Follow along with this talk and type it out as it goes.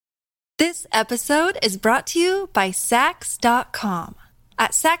This episode is brought to you by Saks.com.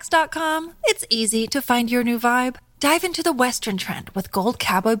 At Saks.com, it's easy to find your new vibe. Dive into the Western trend with gold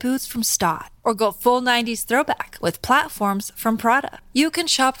cowboy boots from Staud, or go full 90s throwback with platforms from Prada. You can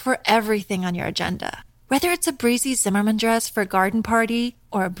shop for everything on your agenda, whether it's a breezy Zimmermann dress for a garden party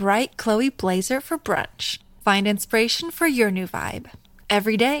or a bright Chloe blazer for brunch. Find inspiration for your new vibe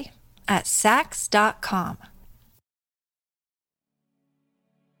every day at Saks.com.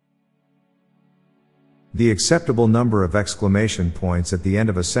 The acceptable number of exclamation points at the end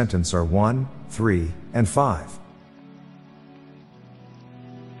of a sentence are 1, 3, and 5.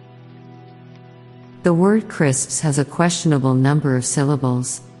 The word crisps has a questionable number of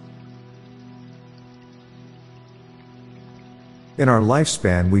syllables. In our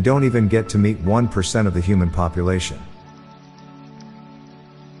lifespan, we don't even get to meet 1% of the human population.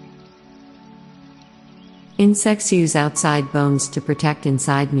 Insects use outside bones to protect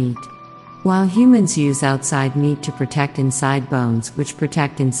inside meat, while humans use outside meat to protect inside bones, which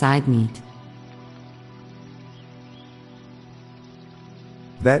protect inside meat.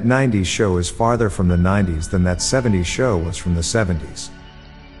 That 90s show is farther from the 90s than that 70s show was from the 70s.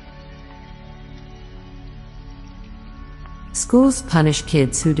 Schools punish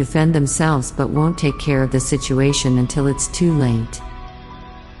kids who defend themselves but won't take care of the situation until it's too late.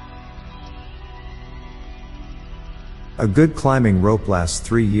 A good climbing rope lasts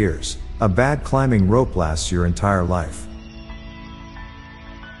 3 years. A bad climbing rope lasts your entire life.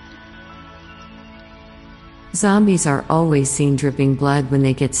 Zombies are always seen dripping blood when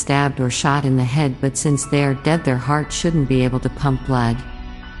they get stabbed or shot in the head, but since they are dead, their heart shouldn't be able to pump blood.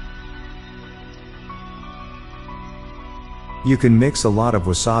 You can mix a lot of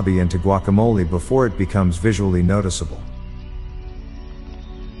wasabi into guacamole before it becomes visually noticeable.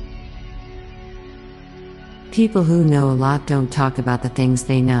 People who know a lot don't talk about the things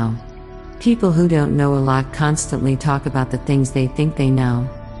they know. People who don't know a lot constantly talk about the things they think they know.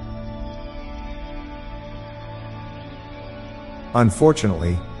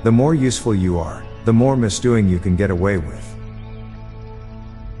 Unfortunately, the more useful you are, the more misdoing you can get away with.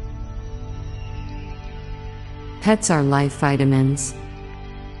 Pets are life vitamins.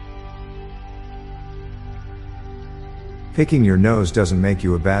 Picking your nose doesn't make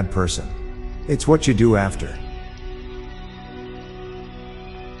you a bad person. It's what you do after.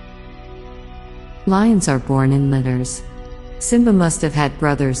 Lions are born in litters. Simba must have had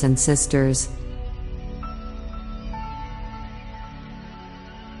brothers and sisters.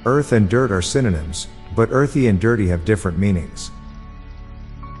 Earth and dirt are synonyms, but earthy and dirty have different meanings.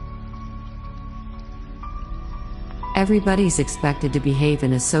 Everybody's expected to behave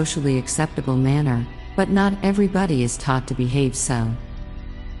in a socially acceptable manner, but not everybody is taught to behave so.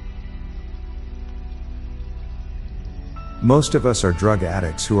 Most of us are drug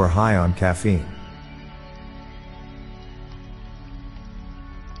addicts who are high on caffeine.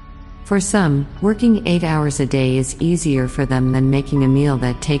 For some, working 8 hours a day is easier for them than making a meal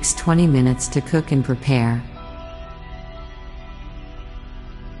that takes 20 minutes to cook and prepare.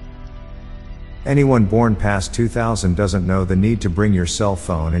 Anyone born past 2000 doesn't know the need to bring your cell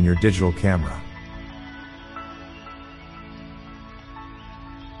phone and your digital camera.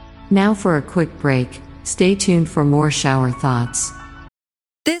 Now for a quick break. Stay tuned for more shower thoughts.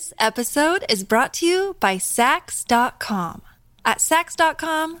 This episode is brought to you by Saks.com. At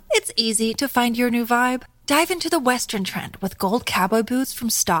Saks.com, it's easy to find your new vibe. Dive into the Western trend with gold cowboy boots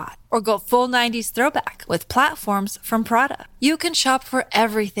from Staud, or go full 90s throwback with platforms from Prada. You can shop for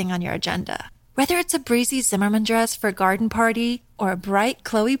everything on your agenda, whether it's a breezy Zimmermann dress for a garden party or a bright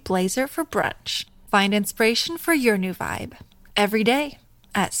Chloe blazer for brunch. Find inspiration for your new vibe every day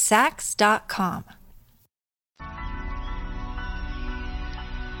at Saks.com.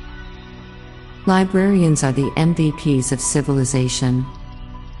 Librarians are the MVPs of civilization.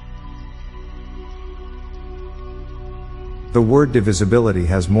 The word divisibility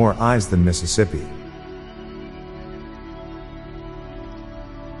has more eyes than Mississippi.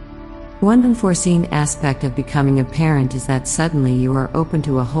 One unforeseen aspect of becoming a parent is that suddenly you are open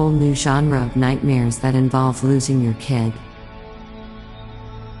to a whole new genre of nightmares that involve losing your kid.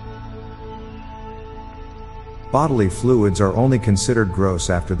 Bodily fluids are only considered gross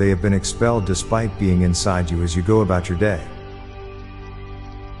after they have been expelled despite being inside you as you go about your day.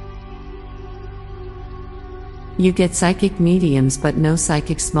 You get psychic mediums but no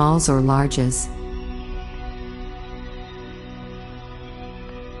psychic smalls or larges.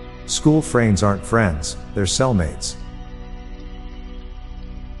 School friends aren't friends, they're cellmates.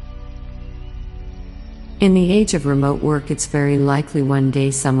 In the age of remote work, it's very likely one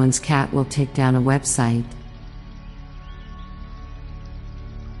day someone's cat will take down a website.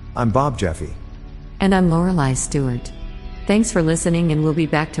 I'm Bob Jeffy. And I'm Lorelei Stewart. Thanks for listening, and we'll be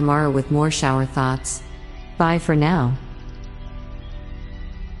back tomorrow with more shower thoughts. Bye for now.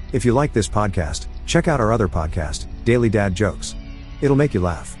 If you like this podcast, check out our other podcast, Daily Dad Jokes. It'll make you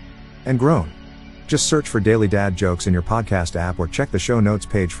laugh and groan. Just search for Daily Dad Jokes in your podcast app or check the show notes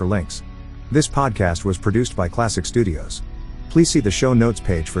page for links. This podcast was produced by Classic Studios. Please see the show notes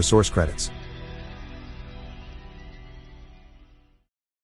page for source credits.